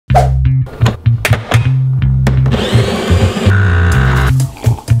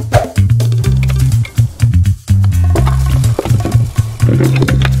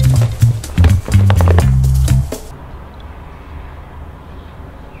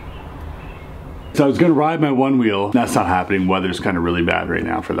So I was gonna ride my one wheel. That's not happening. Weather's kind of really bad right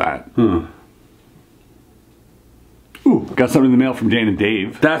now for that. Ooh, got something in the mail from Dan and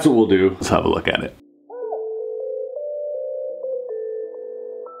Dave. That's what we'll do. Let's have a look at it.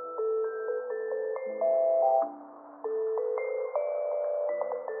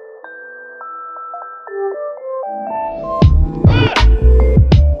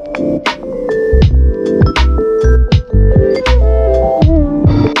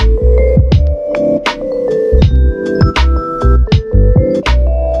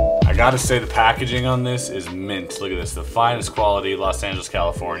 Gotta say the packaging on this is mint. Look at this, the finest quality, Los Angeles,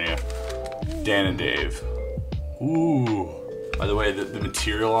 California. Dan and Dave. Ooh. By the way, the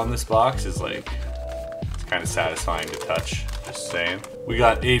material on this box is like, it's kind of satisfying to touch, just saying. We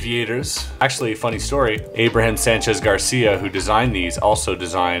got aviators. Actually, funny story, Abraham Sanchez Garcia, who designed these, also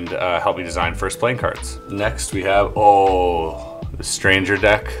designed, helped me design first playing cards. Next we have, oh, the Stranger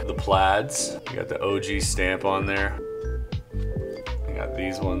deck, the plaids. We got the OG stamp on there.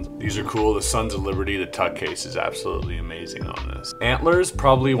 These ones. These are cool. The Sons of Liberty, the tuck case is absolutely amazing on this. Antlers,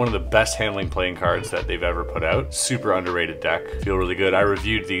 probably one of the best handling playing cards that they've ever put out. Super underrated deck. Feel really good. I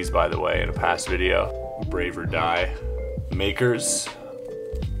reviewed these, by the way, in a past video. Brave or Die. Makers.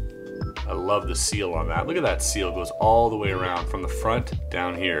 I love the seal on that. Look at that seal. It goes all the way around from the front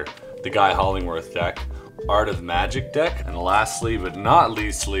down here. The Guy Hollingworth deck. Art of Magic deck. And lastly, but not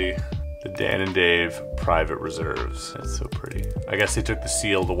leastly, the Dan and Dave Private Reserves. That's so pretty. I guess they took the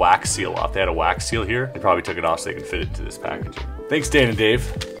seal, the wax seal off. They had a wax seal here. They probably took it off so they can fit it into this packaging. Thanks, Dan and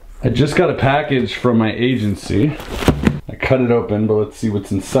Dave. I just got a package from my agency. I cut it open, but let's see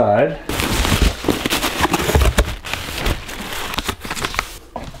what's inside.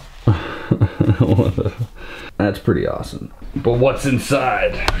 That's pretty awesome. But what's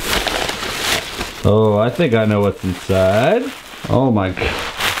inside? Oh, I think I know what's inside. Oh my God.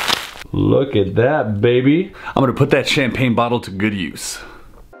 Look at that, baby. I'm gonna put that champagne bottle to good use.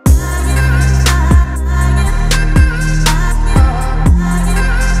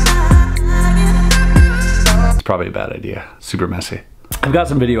 It's probably a bad idea. Super messy. I've got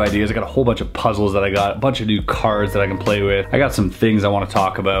some video ideas. I got a whole bunch of puzzles that I got, a bunch of new cards that I can play with. I got some things I want to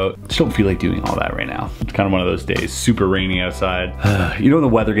talk about. Just don't feel like doing all that right now. It's kind of one of those days. Super rainy outside. You know when the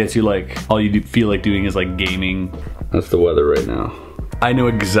weather gets you like, all you feel like doing is like gaming? That's the weather right now. I know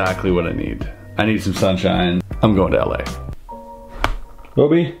exactly what I need. I need some sunshine. I'm going to LA.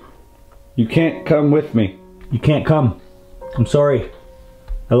 Roby, you can't come with me. You can't come. I'm sorry.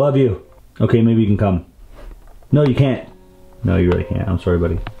 I love you. Okay, maybe you can come. No, you can't. No, you really can't. I'm sorry,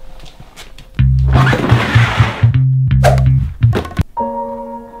 buddy.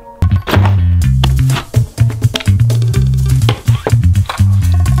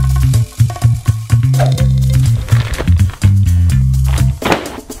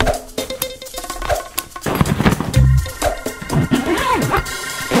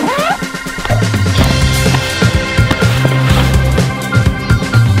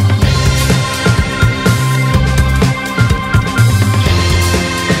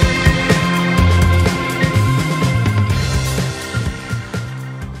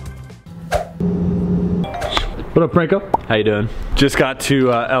 What up, Franco? How you doing? Just got to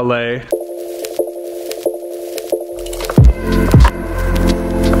LA.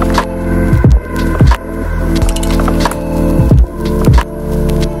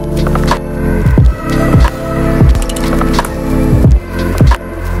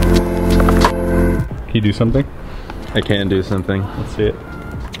 Can you do something? I can do something. Let's see it.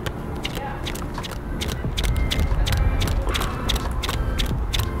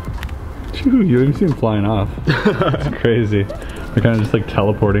 Phew, you didn't see him flying off. It's crazy. They're kind of just like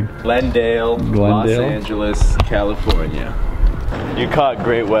teleporting. Glendale, Los Angeles, California. You caught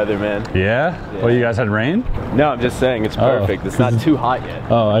great weather, man. Yeah? Well, you guys had rain? No, I'm just saying it's perfect. It's not too hot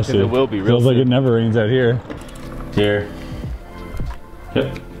yet. Oh, I see. It will be real Feels like it never rains out here. Here.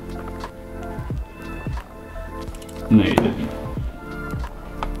 Yep. No, you didn't.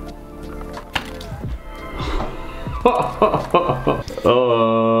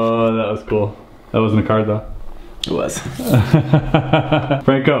 Oh, that was cool. That wasn't a card though. It was.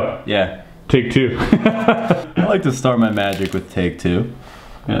 Franco. Yeah. Take two. I like to start my magic with take two.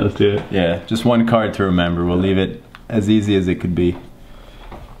 Yeah, let's do it. Yeah, just one card to remember. We'll leave it as easy as it could be.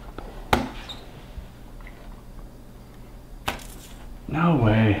 No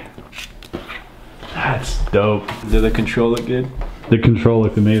way. That's dope. Did the control look good? The control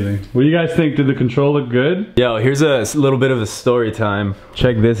looked amazing. What do you guys think? Did the control look good? Yo, here's a little bit of a story time.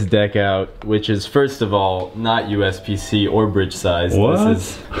 Check this deck out, which is first of all not USPC or bridge size. What?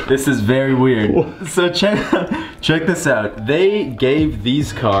 This is very weird. What? So check this out. They gave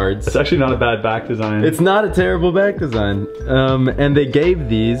these cards. It's actually not a bad back design. It's not a terrible back design. And they gave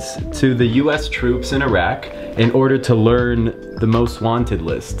these to the US troops in Iraq in order to learn the most wanted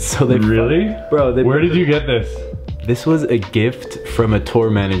list. So they really? Bro, where did you get this? This was a gift from a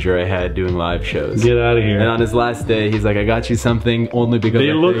tour manager I had doing live shows. Get out of here. And on his last day, he's like, I got you something only because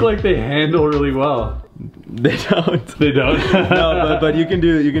they look like they handle really well. They don't. They don't? No, but you can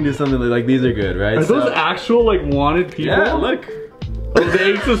do something like these are good, right? Are those actual like wanted people? Yeah, look. Oh, the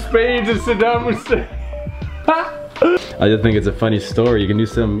ace of spades and Saddam Hussein. I just think it's a funny story. You can do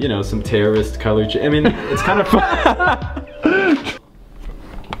some, you know, some terrorist color. I mean, it's kind of fun.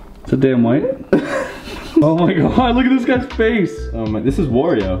 It's a damn white. Oh my god, look at this guy's face. Oh my, this is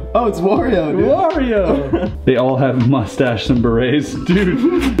Wario. Oh, it's Wario, dude. Wario! They all have mustaches and berets. Dude,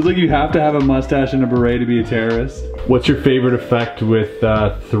 it's like you have to have a mustache and a beret to be a terrorist. What's your favorite effect with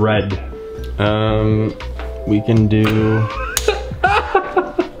thread? We can do...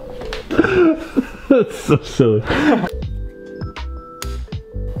 That's so silly.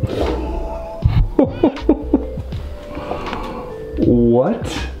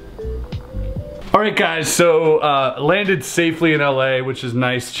 What? Alright guys, so landed safely in LA, which is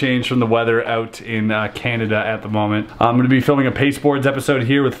nice change from the weather out in Canada at the moment. I'm going to be filming a Pasteboards episode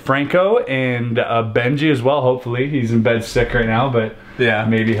here with Franco and Benji as well, hopefully. He's in bed sick right now, but yeah,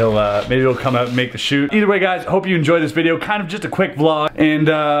 maybe he'll come out and make the shoot. Either way guys, hope you enjoyed this video. Kind of just a quick vlog,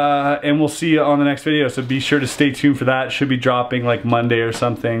 and we'll see you on the next video, so be sure to stay tuned for that. Should be dropping like Monday or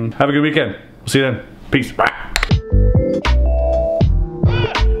something. Have a good weekend. We'll see you then. Peace. Bye.